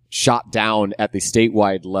recently shot down at the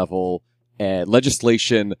statewide level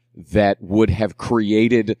legislation that would have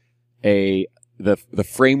created the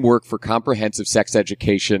framework for comprehensive sex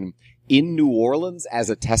education in New Orleans as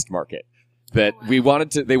a test market. That they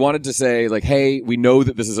wanted to say, hey, we know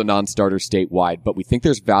that this is a non-starter statewide, but we think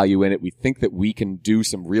there's value in it. We think that we can do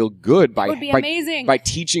some real good by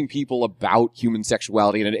teaching people about human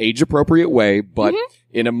sexuality in an age-appropriate way, but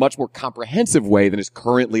in a much more comprehensive way than is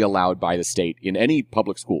currently allowed by the state in any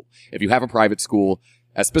public school. If you have a private school,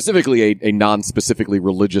 specifically a non-specifically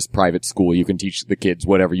religious private school, you can teach the kids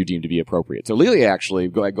whatever you deem to be appropriate. So Lilia actually,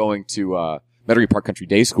 going to Metairie Park Country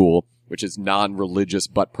Day School, which is non-religious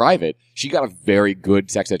but private, she got a very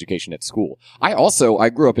good sex education at school. I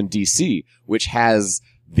grew up in D.C., which has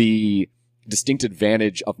the distinct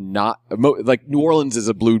advantage of New Orleans is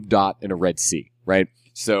a blue dot in a red sea, right?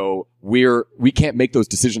 So we can't make those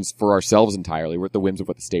decisions for ourselves entirely. We're at the whims of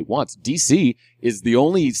what the state wants. D.C. is the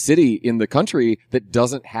only city in the country that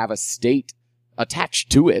doesn't have a state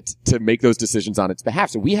attached to it to make those decisions on its behalf.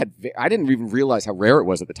 So I didn't even realize how rare it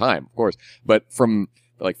was at the time, of course, but from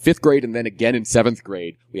 5th grade and then again in 7th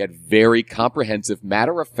grade, we had very comprehensive,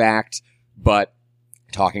 matter-of-fact, but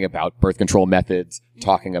talking about birth control methods,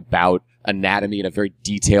 talking about anatomy in a very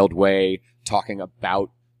detailed way, talking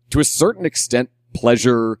about, to a certain extent,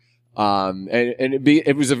 pleasure, and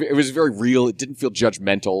it was very real. It didn't feel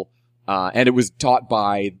judgmental, and it was taught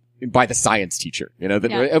by the science teacher.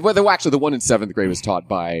 Actually, the one in 7th grade was taught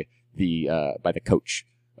by the coach.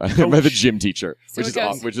 By the gym teacher,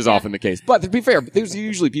 which is often the case. But to be fair, there's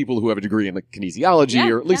usually people who have a degree in kinesiology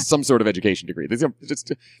or at least some sort of education degree.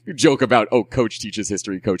 Just you joke about, coach teaches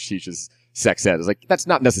history, coach teaches sex ed. It's that's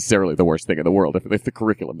not necessarily the worst thing in the world if the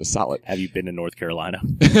curriculum is solid. Have you been to North Carolina?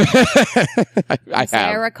 I have.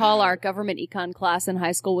 I recall our government econ class in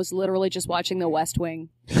high school was literally just watching The West Wing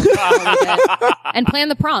and plan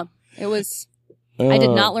the prom. It was. I did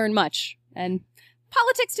not learn much and.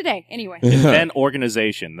 Politics today, anyway. Then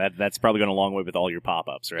organization. That's probably going a long way with all your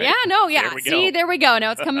pop-ups, right? Yeah, no, yeah. There we go.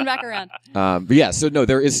 Now it's coming back around. So no,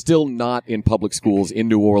 there is still not in public schools in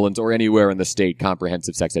New Orleans or anywhere in the state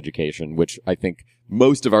comprehensive sex education, which I think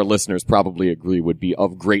most of our listeners probably agree would be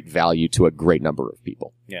of great value to a great number of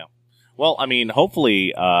people. Yeah. Well, I mean,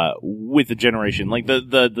 hopefully, with the generation,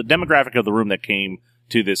 the demographic of the room that came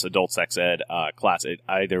to this adult sex ed class, it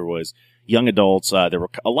either was young adults. There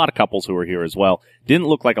were a lot of couples who were here as well. Didn't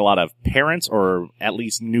look like a lot of parents or at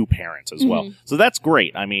least new parents as well. So that's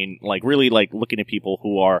great. I mean, really looking at people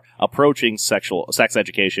who are approaching sex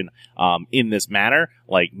education, in this manner,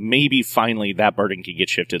 maybe finally that burden can get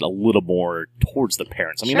shifted a little more towards the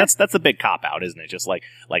parents. I mean, that's a big cop out, isn't it? Just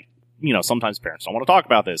sometimes parents don't want to talk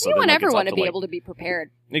about this. We want everyone to be able to be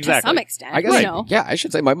prepared. Exactly. To some extent. I guess, yeah, I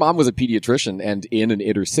should say my mom was a pediatrician and in an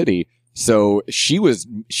inner city. So she was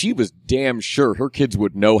damn sure her kids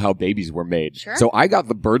would know how babies were made. Sure. So I got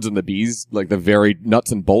the birds and the bees, the very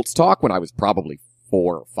nuts and bolts talk when I was probably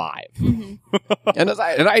 4 or 5. And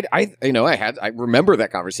I remember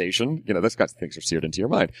that conversation. Those kinds of things are seared into your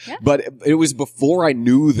mind. Yeah. But it was before I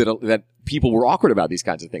knew that people were awkward about these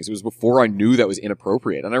kinds of things. It was before I knew that was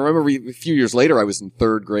inappropriate. And I remember a few years later, I was in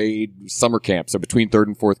 3rd grade summer camp. So between 3rd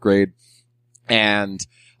and 4th grade. And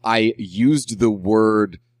I used the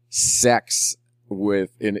word sex with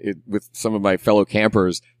some of my fellow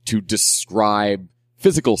campers to describe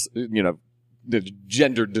physical,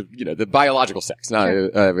 gender, the biological sex, not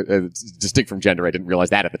distinct from gender. I didn't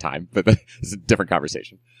realize that at the time, but it's a different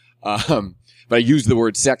conversation. But I used the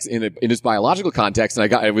word sex in its biological context,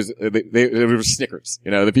 and it was snickers.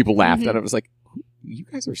 The people laughed, and I was like, you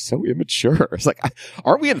guys are so immature. It's like,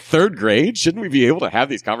 aren't we in third grade? Shouldn't we be able to have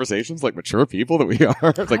these conversations like mature people that we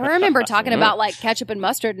are? It's like, I remember talking about like ketchup and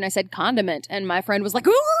mustard, and I said condiment, and my friend was like,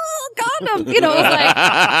 "Ooh, condom!" It was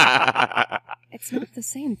like, it's not the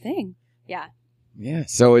same thing. Yeah. Yeah.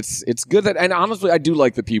 So it's good that, and honestly, I do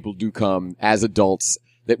like that people do come as adults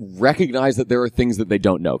that recognize that there are things that they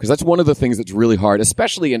don't know. Because that's one of the things that's really hard,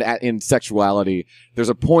 especially in sexuality. There's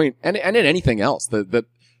a point, and in anything else, that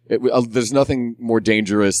there's nothing more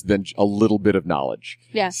dangerous than a little bit of knowledge.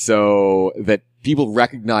 Yeah. So that people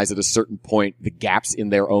recognize at a certain point the gaps in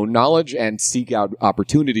their own knowledge and seek out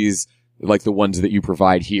opportunities like the ones that you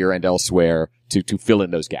provide here and elsewhere to fill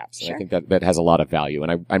in those gaps. Sure. And I think that has a lot of value.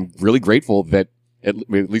 And I'm really grateful that at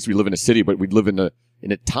least we live in a city, but we live in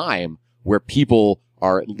a time where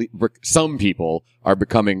some people are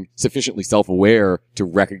becoming sufficiently self-aware to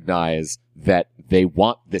recognize that they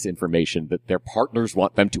want this information, that their partners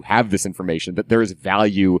want them to have this information, that there is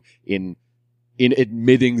value in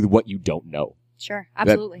admitting what you don't know. Sure,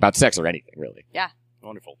 absolutely. About sex or anything, really. Yeah.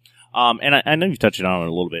 Wonderful. And I know you've touched on it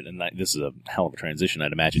a little bit, and this is a hell of a transition,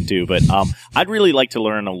 I'd imagine, too. But I'd really like to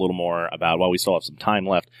learn a little more about, while we still have some time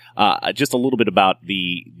left, just a little bit about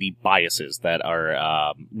the biases that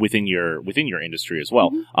are within your industry as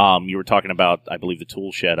well. Mm-hmm. You were talking about, I believe, the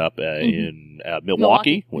tool shed up in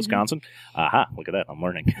Milwaukee, Wisconsin. Aha, look at that, I'm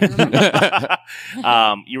learning.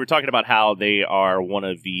 You were talking about how they are one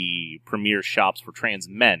of the premier shops for trans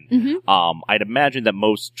men. Mm-hmm. I'd imagine that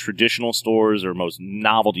most traditional stores or most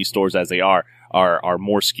novelty stores as they are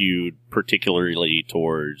more skewed particularly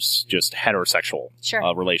towards just heterosexual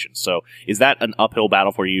relations. So is that an uphill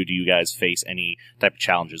battle for you? Do you guys face any type of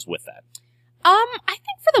challenges with that? I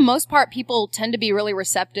think for the most part, people tend to be really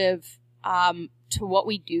receptive to what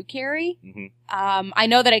we do carry. Mm-hmm. I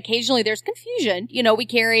know that occasionally there's confusion. We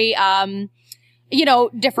carry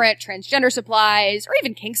different transgender supplies or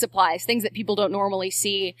even kink supplies, things that people don't normally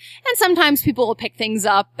see. And sometimes people will pick things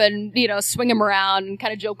up and, swing them around and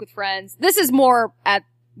kind of joke with friends. This is more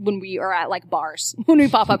when we are at like bars, when we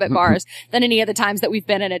pop up at bars, than any of the times that we've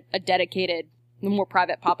been in a dedicated, more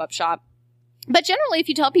private pop-up shop. But generally, if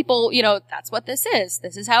you tell people, that's what this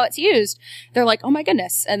is how it's used, they're like, oh my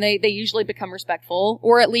goodness. And they usually become respectful,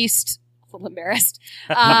 or at least a little embarrassed.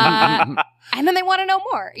 And then they want to know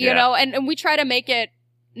more, you know, and we try to make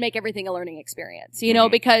everything a learning experience,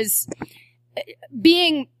 because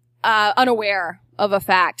being unaware of a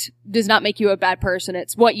fact does not make you a bad person.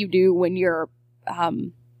 It's what you do when you're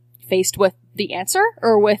faced with the answer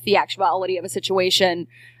or with the actuality of a situation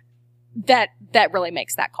that really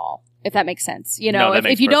makes that call, if that makes sense.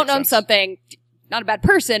 If you don't know something, not a bad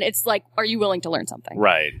person, it's like, are you willing to learn something?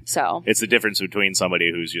 Right. So it's the difference between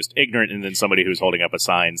somebody who's just ignorant and then somebody who's holding up a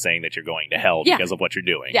sign saying that you're going to hell because of what you're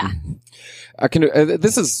doing. Yeah.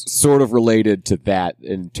 This is sort of related to that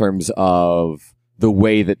in terms of the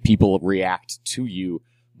way that people react to you.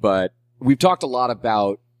 But we've talked a lot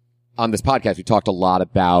about, on this podcast, we talked a lot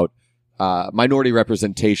about minority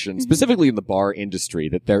representation, specifically in the bar industry,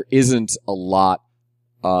 that there isn't a lot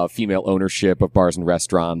of female ownership of bars and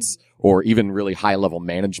restaurants, or even really high-level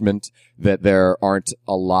management, that there aren't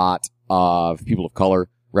a lot of people of color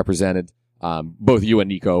represented. Both you and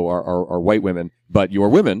Nico are white women, but you're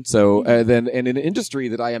women. So then, and in an industry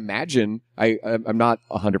that I imagine, I'm not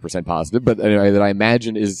 100% positive, but that I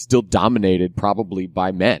imagine is still dominated probably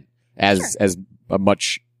by men, as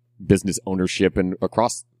much business ownership and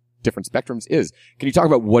across different spectrums is. Can you talk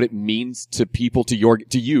about what it means to people, to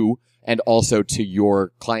you, and also to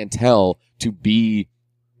your clientele to be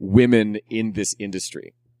women in this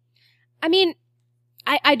industry? I mean,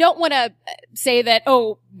 I don't want to say that,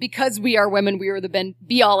 because we are women, we are the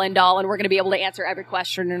be all end all and we're going to be able to answer every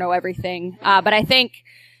question or know everything. But I think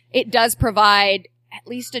it does provide at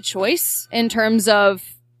least a choice in terms of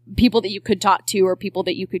people that you could talk to or people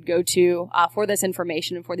that you could go to for this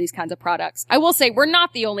information and for these kinds of products. I will say we're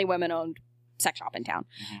not the only women-owned sex shop in town.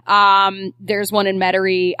 There's one in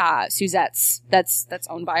Metairie, Suzette's, that's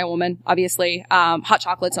owned by a woman, obviously. Hot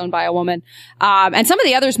Chocolate's owned by a woman. And some of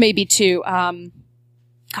the others may be too.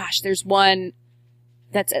 There's one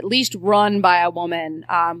that's at least run by a woman,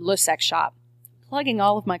 Le Sex Shop. Plugging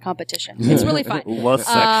all of my competition. It's really fun. Le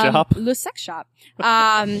Sex Shop? Le Sex Shop.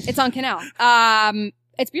 It's on Canal.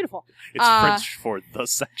 It's beautiful. It's French for the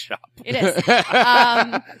sex shop. It is.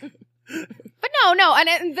 But no,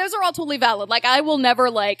 and those are all totally valid. Like, I will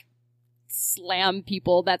never, slam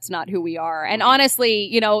people. That's not who we are. And honestly,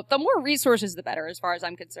 you know, the more resources, the better, as far as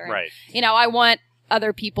I'm concerned. Right. You know, I want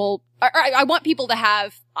other people, I want people to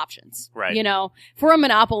have options. Right. You know, if we're a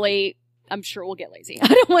monopoly, I'm sure we'll get lazy. I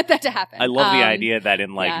don't want that to happen. I love the idea that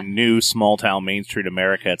in new small town Main Street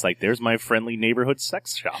America, it's like, there's my friendly neighborhood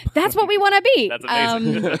sex shop. That's what we want to be. That's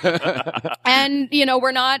amazing. And, you know,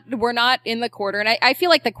 we're not in the quarter. And I feel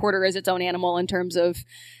like the quarter is its own animal in terms of,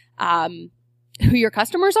 who your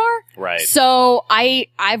customers are. Right. So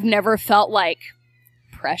I've never felt like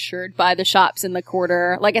pressured by the shops in the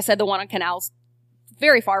quarter. Like I said, the one on Canal's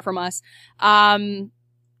very far from us.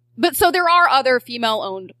 But so there are other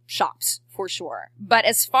female-owned shops, for sure. But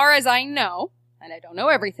as far as I know, and I don't know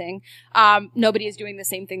everything, nobody is doing the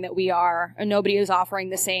same thing that we are, and nobody is offering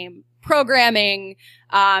the same programming,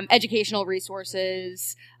 educational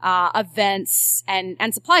resources, events,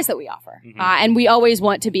 and supplies that we offer. Mm-hmm. And we always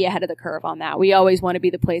want to be ahead of the curve on that. We always want to be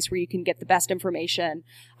the place where you can get the best information,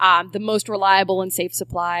 the most reliable and safe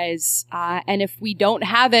supplies. And if we don't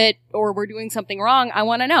have it or we're doing something wrong, I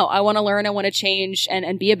want to know. I want to learn. I want to change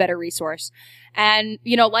and be a better resource. And,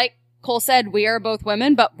 you know, like Cole said, we are both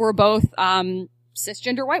women, but we're both,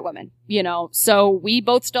 cisgender white women, you know, so we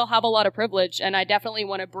both still have a lot of privilege, and I definitely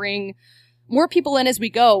want to bring more people in as we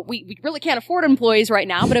go. We really can't afford employees right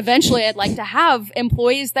now, but eventually I'd like to have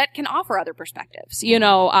employees that can offer other perspectives, you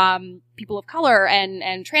know, people of color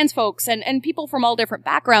and trans folks and people from all different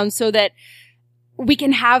backgrounds, so that we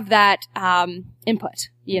can have that input.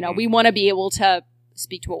 You know, we want to be able to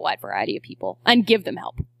speak to a wide variety of people and give them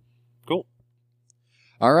help. Cool.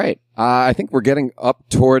 All right. I think we're getting up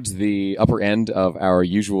towards the upper end of our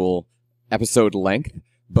usual episode length,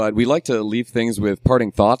 but we like to leave things with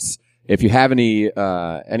parting thoughts. If you have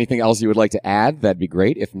anything else you would like to add, that'd be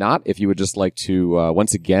great. If not, if you would just like to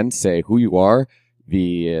once again say who you are,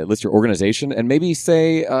 list your organization, and maybe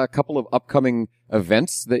say a couple of upcoming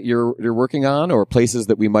events that you're working on, or places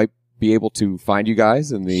that we might be able to find you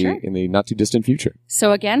guys in the not too distant future.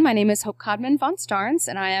 So again, my name is Hope Codman von Starnes,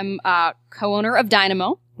 and I am co-owner of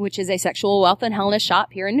Dynamo, which is a sexual wealth and wellness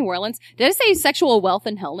shop here in New Orleans. Did I say sexual wealth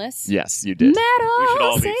and wellness? Yes, you did.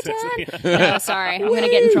 Metal Satan. No, sorry. I'm going to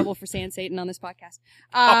get in trouble for saying Satan on this podcast.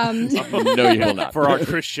 No, you will not. For our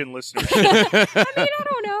Christian listeners. I mean, I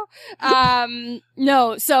don't know.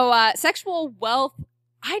 No, so sexual wealth.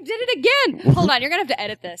 I did it again. Hold on, you're gonna have to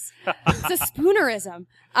edit this. It's a spoonerism.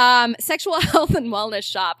 Sexual health and wellness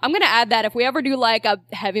shop. I'm gonna add that if we ever do like a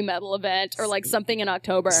heavy metal event or like something in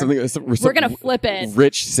October, we're gonna flip it.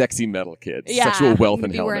 Rich, sexy metal kids. Yeah, sexual wealth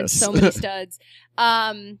and wellness. We're in wellness. so many studs.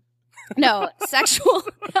 No, sexual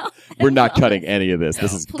health. We're not cutting any of this.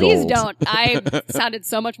 This is Please gold. don't. I sounded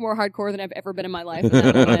so much more hardcore than I've ever been in my life. In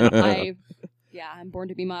that moment. I'm born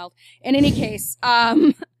to be mild. In any case,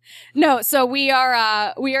 no, so we are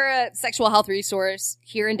a sexual health resource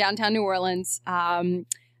here in downtown New Orleans.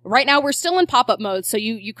 Right now we're still in pop-up mode, so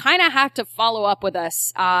you kind of have to follow up with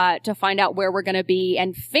us, to find out where we're gonna be,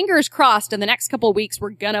 and fingers crossed in the next couple of weeks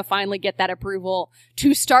we're gonna finally get that approval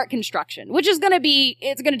to start construction, which is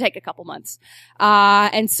it's gonna take a couple months.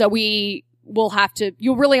 And so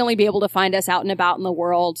you'll really only be able to find us out and about in the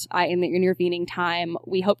world, in the intervening time.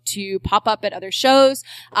 We hope to pop up at other shows.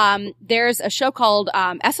 There's a show called,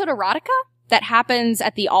 Esoterotica that happens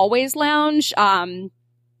at the Always Lounge,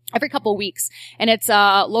 every couple weeks. And it's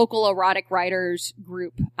a local erotic writers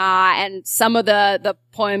group. And some of the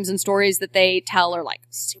poems and stories that they tell are like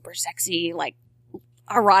super sexy, like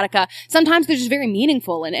erotica. Sometimes they're just very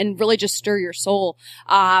meaningful and really just stir your soul.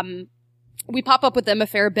 We pop up with them a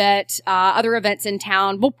fair bit, other events in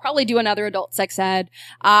town. We'll probably do another adult sex ed,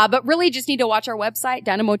 but really just need to watch our website,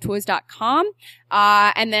 dynamotoys.com.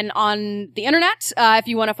 And then on the internet, if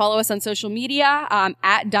you want to follow us on social media,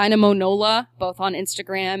 at Dynamo NOLA, both on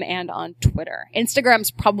Instagram and on Twitter.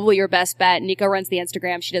 Instagram's probably your best bet. Nico runs the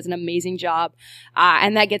Instagram. She does an amazing job.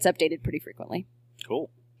 And that gets updated pretty frequently. Cool.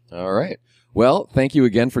 All right. Well, thank you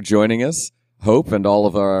again for joining us, Hope, and all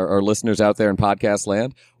of our listeners out there in podcast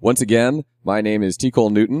land. Once again, my name is T. Cole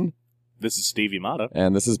Newton. This is Stevie Mata.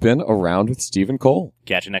 And this has been Around with Steve and Cole.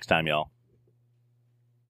 Catch you next time, y'all.